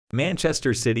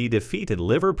Manchester City defeated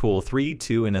Liverpool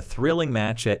 3-2 in a thrilling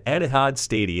match at Etihad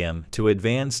Stadium to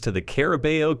advance to the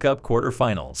Carabao Cup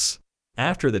quarter-finals.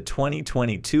 After the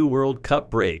 2022 World Cup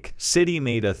break, City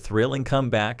made a thrilling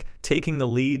comeback, taking the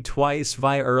lead twice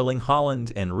via Erling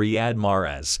Haaland and Riyad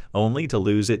Mahrez, only to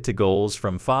lose it to goals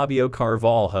from Fabio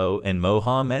Carvalho and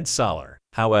Mohamed Salah.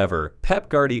 However, Pep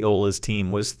Guardiola's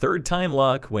team was third-time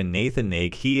luck when Nathan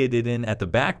Ake headed it in at the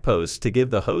back post to give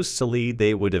the hosts a lead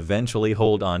they would eventually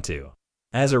hold onto.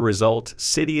 As a result,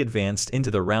 City advanced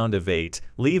into the round of 8,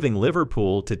 leaving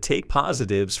Liverpool to take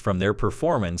positives from their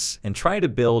performance and try to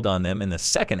build on them in the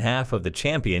second half of the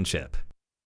championship.